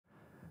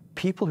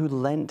people who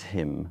lent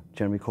him,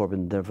 Jeremy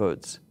Corbyn, their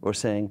votes were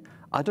saying,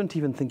 I don't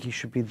even think he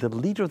should be the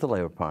leader of the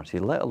Labour Party,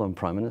 let alone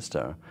Prime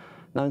Minister.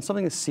 Now, in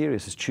something as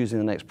serious as choosing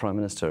the next Prime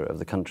Minister of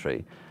the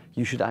country,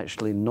 you should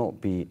actually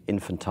not be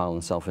infantile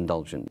and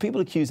self-indulgent.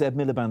 People accuse Ed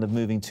Miliband of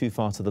moving too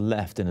far to the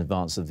left in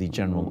advance of the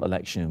general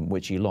election in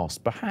which he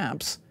lost.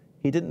 Perhaps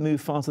he didn't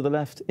move far to the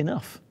left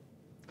enough.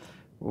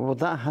 Well,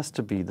 that has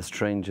to be the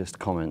strangest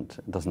comment,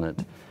 doesn't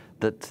it?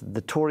 That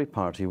the Tory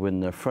party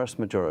win their first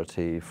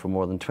majority for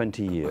more than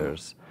 20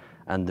 years,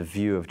 and the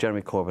view of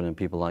Jeremy Corbyn and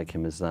people like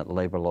him is that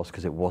Labour lost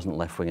because it wasn't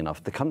left-wing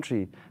enough. The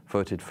country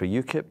voted for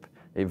UKIP,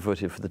 it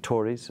voted for the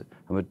Tories,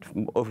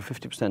 and over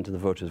 50% of the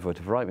voters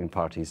voted for right-wing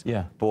parties.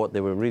 Yeah. But what they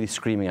were really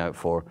screaming out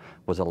for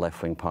was a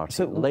left-wing party.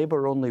 So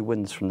Labour only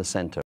wins from the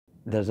centre.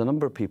 There's a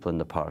number of people in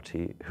the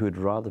party who would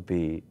rather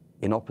be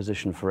in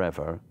opposition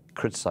forever,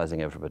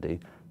 criticising everybody,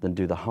 than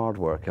do the hard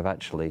work of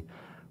actually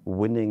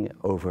winning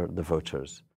over the voters.